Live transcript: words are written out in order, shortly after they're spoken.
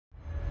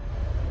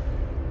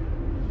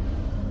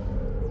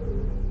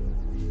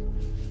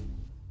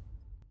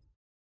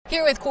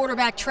Here with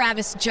quarterback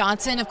Travis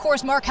Jonsen. Of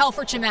course, Mark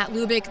Helfrich and Matt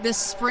Lubick. This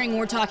spring,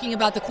 we're talking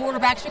about the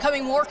quarterbacks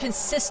becoming more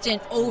consistent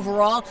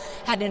overall.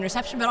 Had an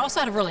interception, but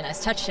also had a really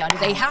nice touchdown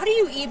today. How do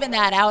you even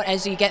that out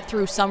as you get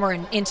through summer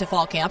and into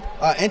fall camp?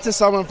 Into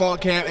summer and fall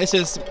camp, it's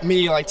just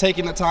me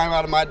taking the time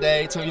out of my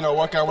day to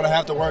work on what I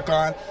have to work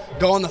on.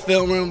 Go in the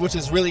film room, which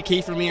is really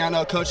key for me. I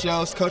know Coach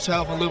Yost, Coach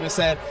Helf, and Lubick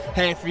said,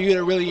 hey, for you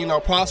to really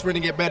prosper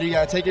and get better, you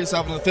got to take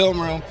yourself to the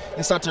film room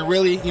and start to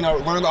really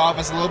learn the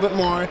offense a little bit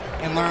more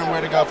and learn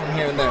where to go from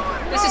here and there.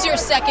 This is your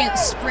second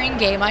spring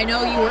game. I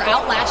know you were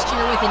out last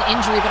year with an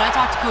injury, but I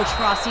talked to Coach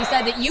Frost. He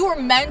said that you were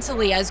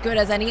mentally as good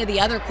as any of the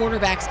other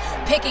quarterbacks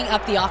picking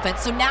up the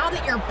offense. So now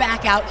that you're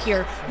back out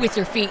here with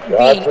your feet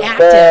being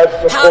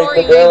active, how are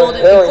you able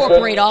to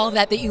incorporate all of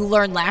that you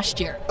learned last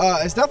year?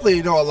 It's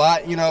definitely a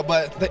lot,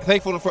 but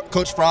thankful to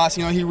Coach Frost.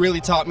 He really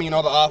taught me the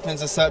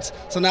offense and such.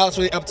 So now it's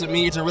really up to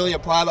me to really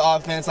apply the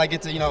offense. I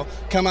get to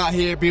come out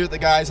here, be with the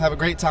guys, have a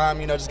great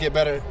time, just get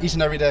better each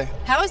and every day.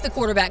 How is the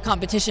quarterback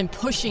competition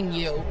pushing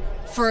you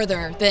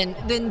further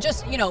than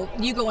just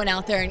you going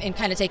out there and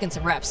kind of taking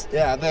some reps?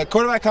 Yeah, the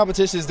quarterback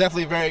competition is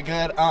definitely very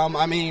good.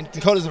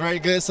 Dakota's very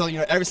good, so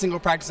every single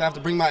practice I have to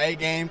bring my A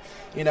game.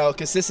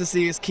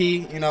 Consistency is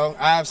key.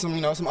 I have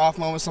some some off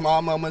moments, some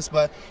on moments,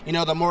 but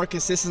the more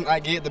consistent I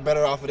get, the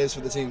better off it is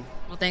for the team.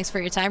 Well, thanks for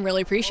your time.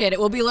 Really appreciate it.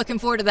 We'll be looking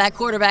forward to that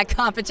quarterback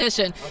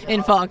competition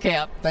in fall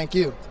camp. Thank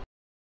you.